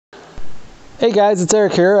Hey guys, it's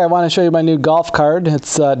Eric here. I want to show you my new golf card.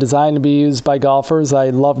 It's designed to be used by golfers.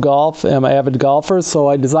 I love golf. I'm an avid golfer, so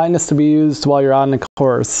I designed this to be used while you're on the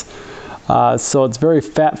course. So it's very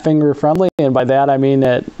fat finger friendly, and by that I mean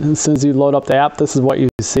that as soon as you load up the app, this is what you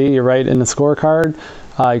see. You're right in the scorecard.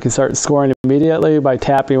 You can start scoring immediately by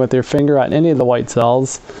tapping with your finger on any of the white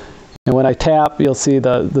cells. And when I tap, you'll see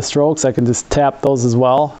the strokes. I can just tap those as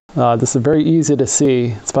well. This is very easy to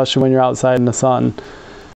see, especially when you're outside in the sun.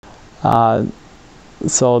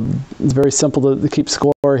 So it's very simple to keep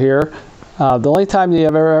score here. The only time you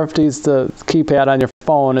ever have to use the keypad on your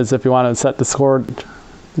phone is if you want to set the score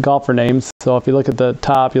golfer names. So if you look at the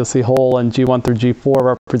top, you'll see hole and G1 through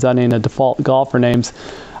G4 representing the default golfer names.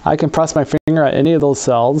 I can press my finger at any of those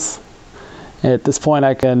cells. And at this point,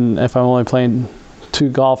 I can, if I'm only playing 2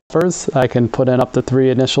 golfers, I can put in up to 3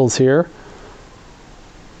 initials here.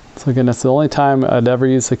 So again, that's the only time I'd ever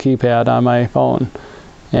use the keypad on my phone.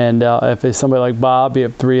 And if it's somebody like Bob, you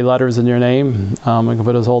have 3 letters in your name, I can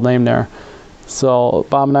put his whole name there. So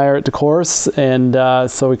Bob and I are at the course, and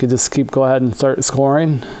so we could just go ahead and start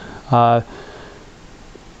scoring. So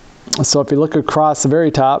if you look across the very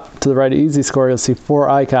top to the right of EasyScore, you'll see 4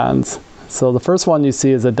 icons. So the first one you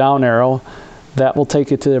see is a down arrow. That will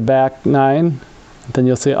take you to the back 9. Then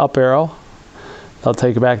you'll see an up arrow. That'll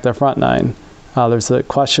take you back to the front 9. There's a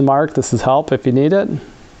question mark. This is help if you need it.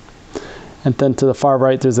 And then to the far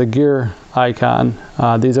right, there's a gear icon.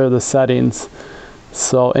 These are the settings.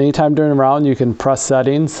 So anytime during a round, you can press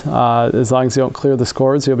settings. As long as you don't clear the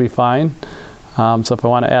scores, you'll be fine. So if I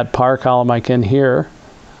want to add par column, I can here.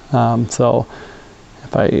 So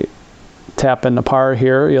if I tap in the par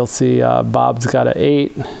here, you'll see Bob's got an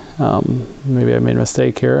 8. Maybe I made a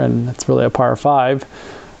mistake here, and it's really a par 5.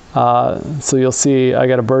 So you'll see I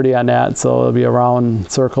got a birdie on that, so it'll be a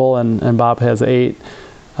round circle, and Bob has 8.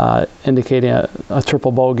 Indicating a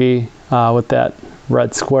triple bogey with that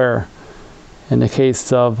red square. In the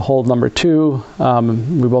case of hole number 2,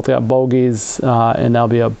 we both got bogeys, and there'll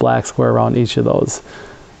be a black square around each of those.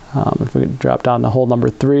 If we drop down to hole number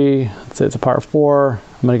 3, let's say it's a par 4,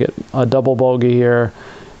 I'm going to get a double bogey here,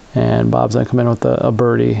 and Bob's going to come in with a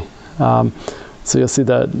birdie. So you'll see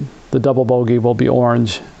the double bogey will be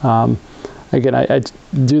orange. Again, I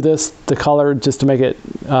do this, the color, just to make it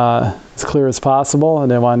as clear as possible,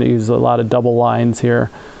 and I want to use a lot of double lines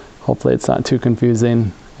here. Hopefully it's not too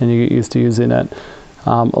confusing and you get used to using it.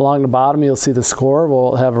 Along the bottom, you'll see the score.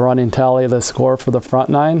 We'll have a running tally of the score for the front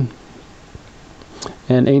 9.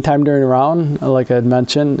 And anytime during a round, like I had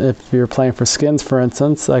mentioned, if you're playing for skins, for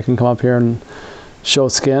instance, I can come up here and show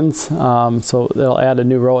skins. So it'll add a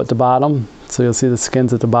new row at the bottom. So you'll see the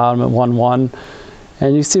skins at the bottom at 1-1.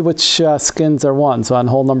 And you see which skins are won. So on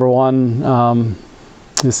hole number 1,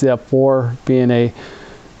 you see that 4 being a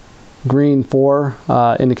green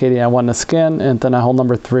 4, indicating I won the skin. And then on hole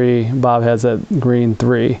number 3, Bob has a green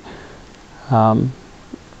 3. On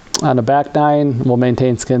the back 9, we'll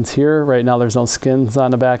maintain skins here. Right now there's no skins on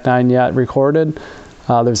the back 9 yet recorded.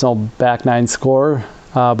 There's no back 9 score,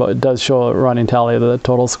 but it does show a running tally of the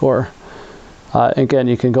total score. Again,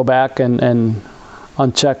 you can go back and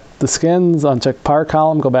uncheck the skins, uncheck par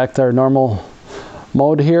column, go back to our normal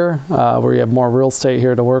mode here, where you have more real estate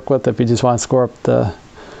here to work with if you just want to score up the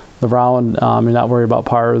round. You're not worried about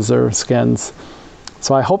pars or skins.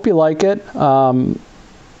 So I hope you like it.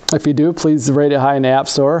 If you do, please rate it high in the App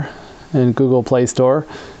Store and Google Play Store.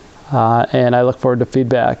 And I look forward to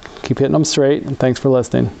feedback. Keep hitting them straight, and thanks for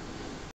listening.